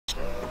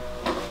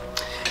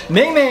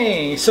Mei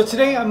Mei! So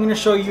today I'm going to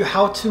show you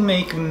how to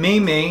make Mei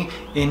Mei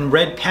in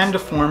red panda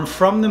form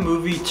from the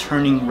movie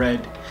Turning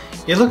Red.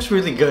 It looks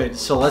really good,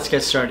 so let's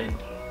get started.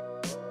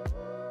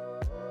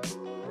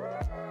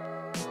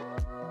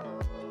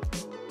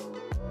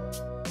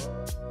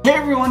 Hey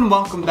everyone,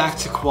 welcome back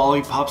to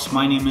Koala Pops.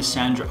 My name is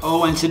Sandra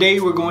Oh, and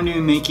today we're going to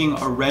be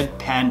making a red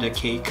panda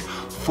cake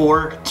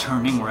for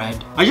Turning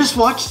Red. I just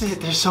watched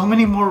it. There's so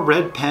many more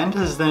red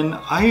pandas than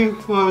I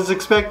was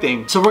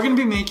expecting. So we're gonna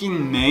be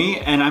making Mei,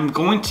 and I'm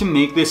going to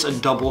make this a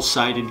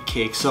double-sided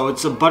cake. So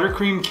it's a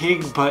buttercream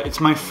cake, but it's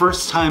my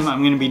first time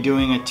I'm gonna be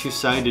doing a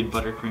two-sided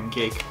buttercream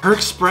cake. Her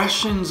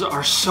expressions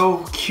are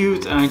so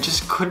cute, and I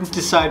just couldn't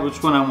decide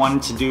which one I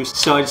wanted to do.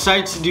 So I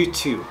decided to do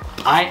two.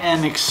 I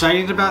am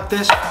excited about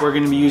this. We're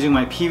gonna be using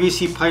my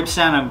PVC pipe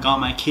stand. I've got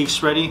my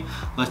cakes ready.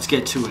 Let's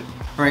get to it.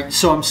 Alright,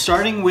 so I'm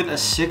starting with a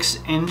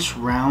 6-inch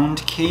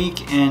round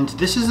cake, and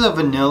this is a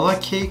vanilla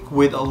cake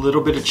with a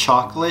little bit of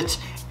chocolate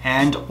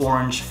and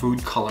orange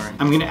food coloring.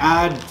 I'm gonna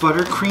add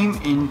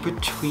buttercream in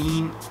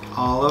between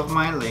all of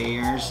my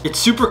layers. It's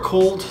super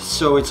cold,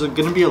 so it's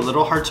gonna be a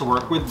little hard to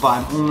work with, but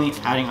I'm only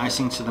adding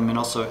icing to the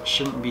middle, so it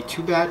shouldn't be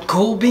too bad.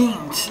 Cool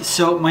beans!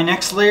 So my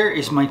next layer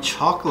is my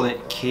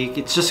chocolate cake.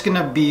 It's just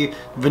gonna be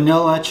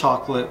vanilla,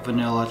 chocolate,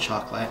 vanilla,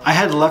 chocolate. I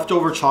had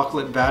leftover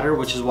chocolate batter,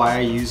 which is why I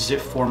used it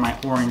for my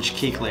orange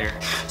cake layer.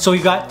 So we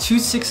got two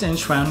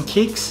 6-inch round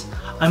cakes.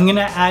 I'm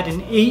gonna add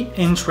an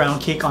 8-inch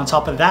round cake on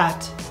top of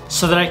that,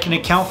 so that I can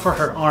account for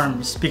her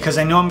arms, because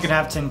I know I'm gonna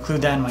have to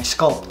include that in my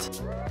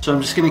sculpt. So I'm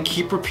just gonna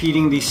keep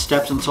repeating these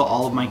steps until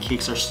all of my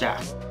cakes are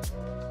stacked.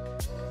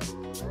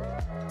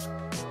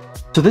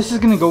 So this is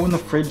gonna go in the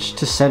fridge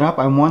to set up.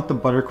 I want the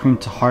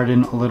buttercream to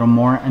harden a little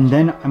more, and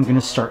then I'm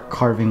gonna start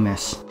carving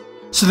this.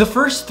 So the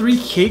first 3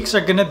 cakes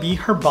are gonna be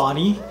her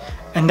body,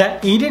 and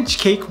that 8-inch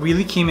cake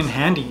really came in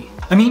handy.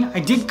 I mean,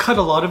 I did cut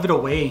a lot of it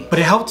away, but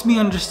it helped me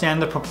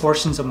understand the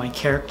proportions of my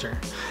character.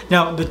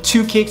 Now, the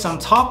 2 cakes on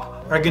top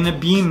are gonna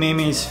be Mei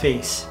Mei's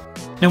face.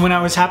 Now, when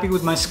I was happy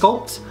with my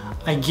sculpt,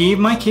 I gave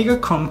my cake a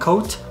crumb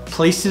coat,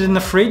 placed it in the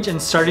fridge,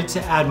 and started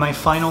to add my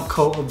final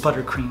coat of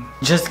buttercream.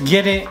 Just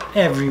get it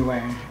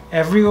everywhere,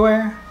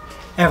 everywhere,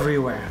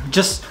 everywhere.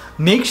 Just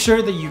make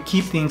sure that you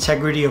keep the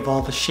integrity of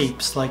all the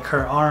shapes, like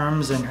her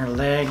arms and her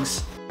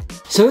legs.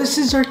 So this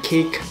is our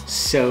cake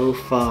so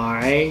far.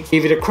 I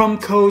gave it a crumb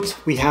coat.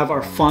 We have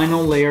our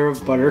final layer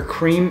of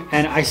buttercream,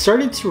 and I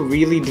started to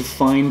really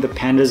define the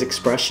panda's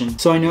expression.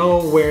 So I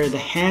know where the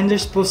hand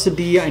is supposed to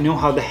be. I know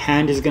how the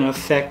hand is gonna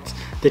affect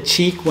the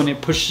cheek when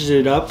it pushes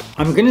it up.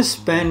 I'm gonna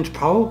spend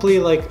probably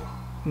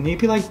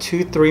maybe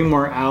 2-3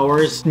 more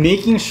hours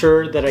making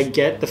sure that I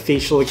get the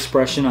facial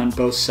expression on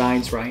both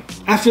sides right.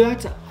 After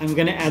that, I'm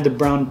gonna add the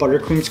brown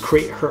buttercream to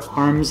create her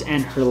arms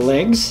and her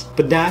legs,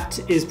 but that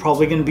is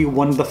probably gonna be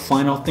one of the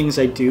final things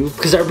I do,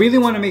 because I really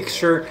wanna make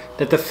sure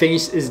that the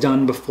face is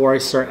done before I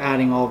start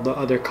adding all the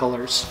other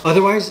colors.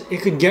 Otherwise,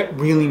 it could get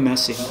really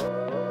messy.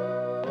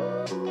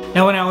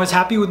 Now, when I was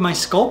happy with my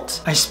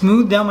sculpt, I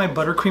smoothed down my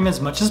buttercream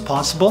as much as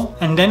possible,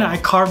 and then I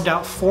carved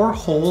out 4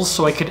 holes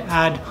so I could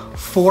add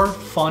 4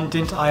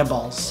 fondant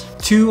eyeballs,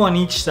 2 on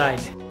each side.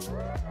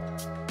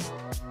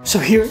 So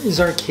here is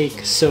our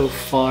cake so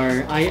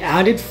far. I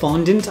added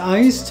fondant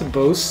eyes to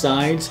both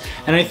sides,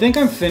 and I think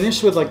I'm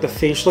finished with the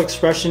facial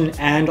expression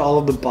and all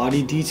of the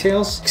body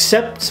details,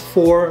 except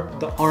for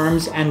the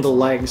arms and the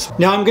legs.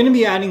 Now I'm gonna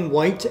be adding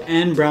white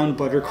and brown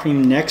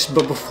buttercream next,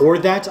 but before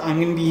that, I'm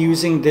gonna be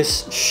using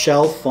this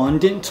shell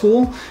fondant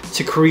tool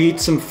to create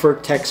some fur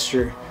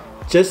texture,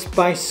 just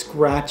by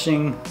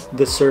scratching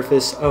the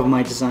surface of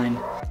my design.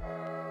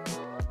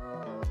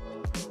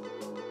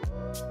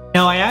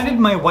 Now I added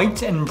my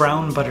white and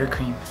brown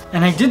buttercream,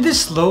 and I did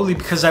this slowly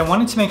because I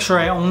wanted to make sure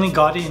I only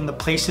got it in the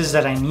places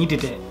that I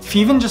needed it. If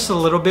even just a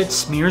little bit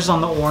smears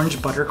on the orange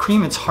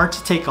buttercream, it's hard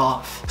to take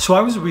off, so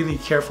I was really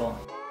careful.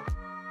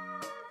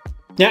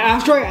 Now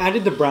after I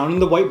added the brown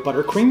and the white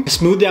buttercream, I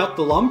smoothed out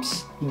the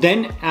lumps,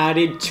 then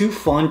added 2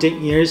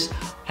 fondant ears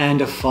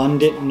and a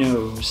fondant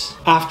nose.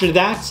 After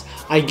that,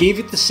 I gave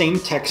it the same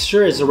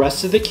texture as the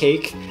rest of the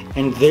cake,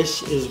 and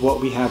this is what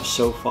we have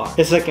so far.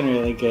 It's looking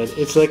really good.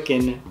 It's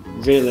looking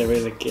really,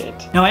 really good.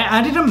 Now I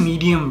added a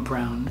medium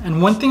brown,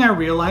 and one thing I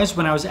realized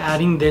when I was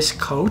adding this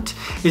coat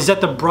is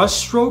that the brush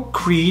stroke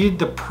created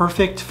the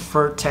perfect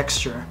fur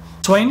texture.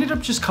 So I ended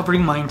up just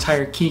covering my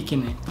entire cake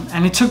in it,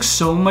 and it took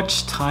so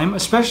much time,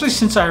 especially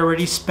since I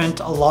already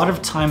spent a lot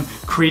of time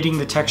creating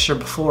the texture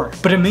before,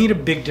 but it made a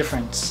big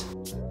difference.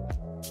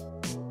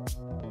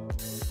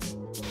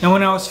 Now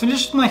when I was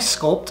finished with my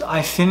sculpt,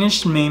 I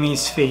finished Mei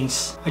Mei's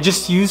face. I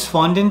just used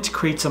fondant to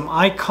create some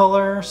eye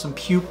color, some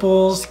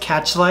pupils,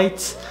 catch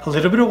lights, a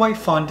little bit of white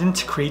fondant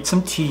to create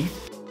some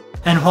teeth,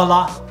 and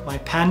voila, my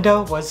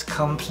panda was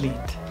complete.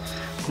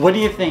 What do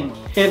you think?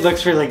 It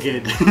looks really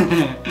good.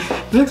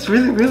 It looks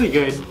really, really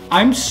good.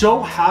 I'm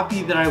so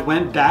happy that I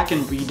went back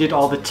and redid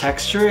all the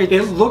texture. It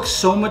looks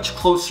so much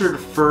closer to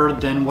fur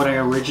than what I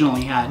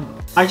originally had.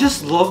 I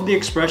just love the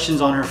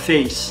expressions on her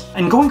face.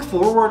 And going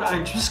forward,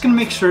 I'm just gonna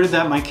make sure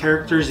that my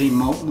characters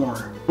emote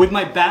more. With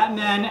my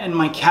Batman and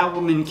my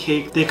Catwoman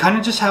cake, they kind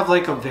of just have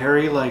like a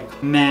very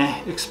like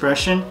meh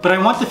expression, but I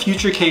want the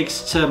future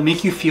cakes to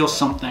make you feel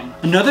something.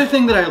 Another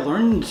thing that I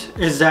learned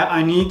is that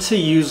I need to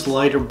use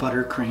lighter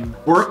buttercream.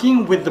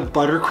 Working with the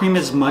buttercream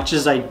as much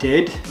as I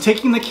did,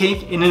 taking the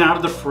cake in and out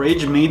of the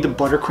fridge made the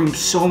buttercream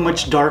so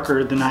much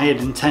darker than I had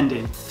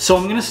intended. So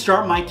I'm gonna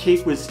start my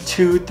cake with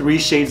 2-3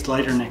 shades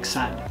lighter next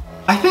side.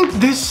 I think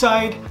this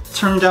side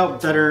turned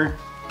out better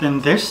than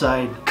this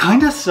side.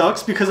 Kinda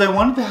sucks because I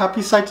wanted the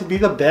happy side to be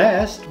the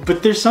best,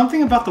 but there's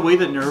something about the way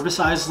the nervous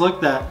eyes look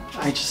that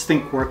I just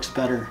think works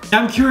better.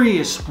 Now I'm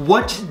curious,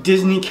 what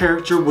Disney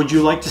character would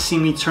you like to see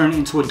me turn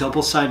into a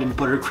double-sided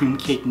buttercream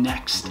cake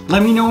next?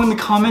 Let me know in the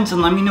comments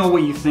and let me know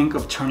what you think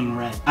of turning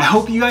red. I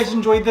hope you guys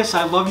enjoyed this.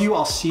 I love you.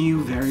 I'll see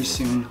you very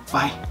soon.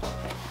 Bye.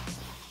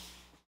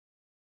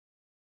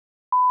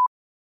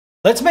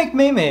 Let's make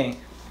Mei.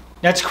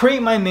 Now to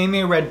create my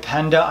Mei Red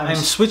Panda, I'm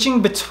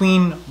switching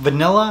between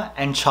vanilla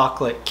and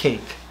chocolate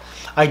cake.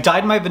 I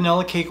dyed my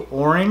vanilla cake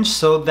orange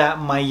so that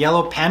my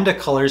yellow panda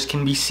colors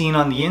can be seen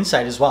on the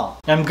inside as well.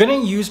 Now I'm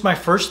gonna use my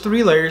first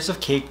 3 layers of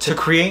cake to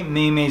create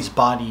Mei's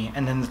body,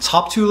 and then the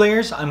top 2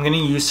 layers I'm gonna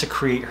use to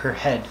create her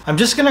head. I'm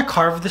just gonna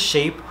carve the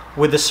shape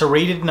with a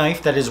serrated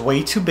knife that is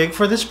way too big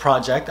for this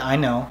project, I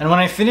know. And when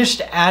I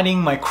finished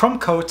adding my crumb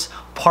coats,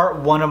 part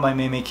 1 of my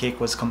Mei cake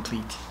was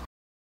complete.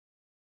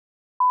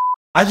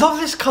 I love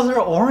this color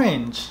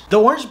orange. The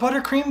orange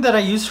buttercream that I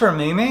used for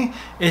Mei,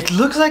 it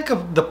looks like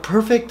the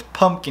perfect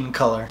pumpkin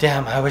color.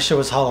 Damn, I wish it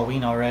was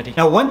Halloween already.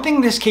 Now one thing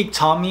this cake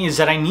taught me is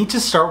that I need to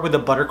start with a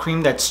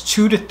buttercream that's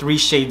 2 to 3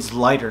 shades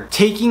lighter.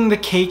 Taking the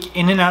cake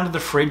in and out of the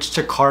fridge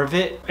to carve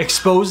it,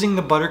 exposing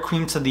the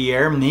buttercream to the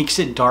air makes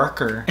it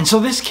darker. And so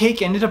this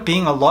cake ended up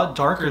being a lot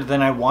darker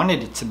than I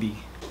wanted it to be.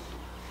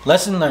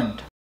 Lesson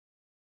learned.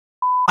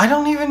 I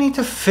don't even need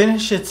to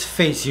finish its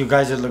face, you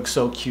guys, it looks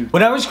so cute.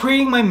 When I was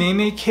creating my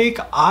Mei cake,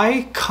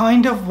 I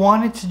kind of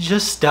wanted to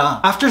just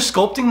stop. After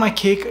sculpting my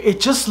cake,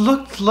 it just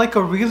looked like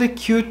a really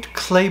cute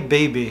clay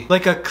baby.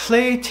 Like a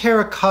clay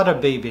terracotta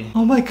baby.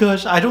 Oh my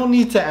gosh, I don't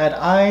need to add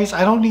eyes,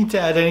 I don't need to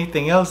add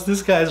anything else.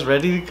 This guy's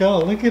ready to go.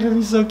 Look at him,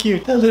 he's so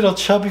cute. That little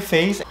chubby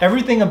face.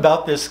 Everything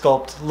about this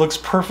sculpt looks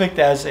perfect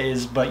as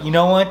is, but you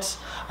know what?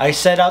 I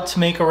set out to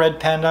make a red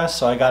panda,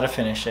 so I gotta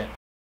finish it.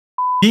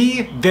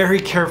 Be very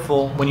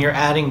careful when you're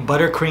adding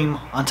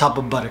buttercream on top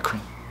of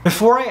buttercream.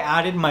 Before I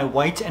added my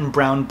white and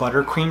brown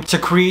buttercream to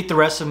create the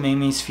rest of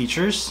Mei's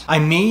features, I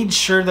made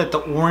sure that the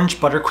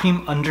orange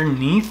buttercream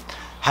underneath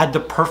had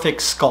the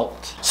perfect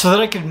sculpt so that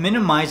I could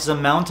minimize the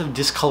amount of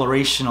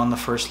discoloration on the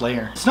first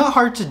layer. It's not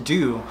hard to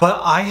do,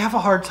 but I have a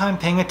hard time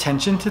paying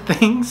attention to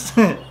things.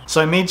 So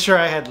I made sure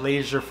I had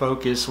laser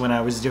focus when I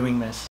was doing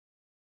this.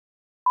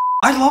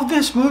 I love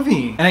this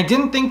movie, and I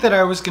didn't think that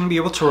I was going to be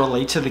able to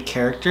relate to the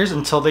characters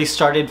until they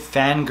started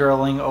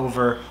fangirling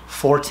over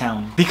Four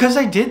Town. Because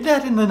I did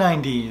that in the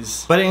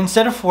 90s. But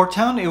instead of Four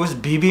Town, it was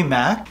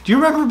BBMak. Do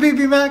you remember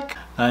BBMak?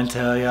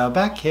 Until you're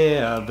back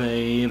here,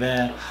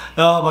 baby.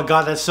 Oh my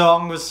god, that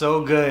song was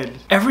so good.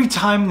 Every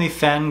time they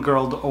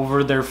fangirled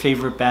over their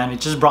favorite band, it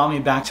just brought me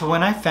back to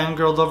when I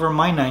fangirled over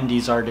my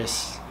 90s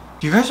artists.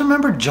 Do you guys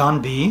remember John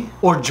B?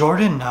 Or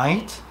Jordan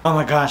Knight? Oh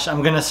my gosh,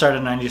 I'm gonna start a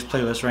 90s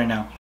playlist right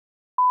now.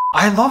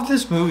 I love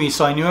this movie,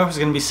 so I knew I was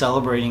going to be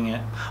celebrating it.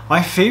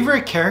 My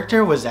favorite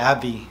character was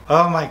Abby.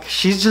 Oh my,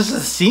 she's just a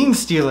scene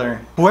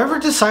stealer. Whoever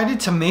decided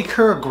to make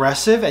her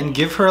aggressive and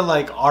give her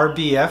like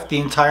RBF the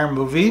entire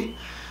movie,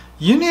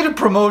 you need a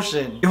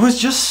promotion. It was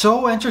just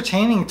so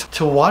entertaining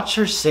to watch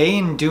her say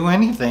and do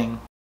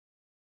anything.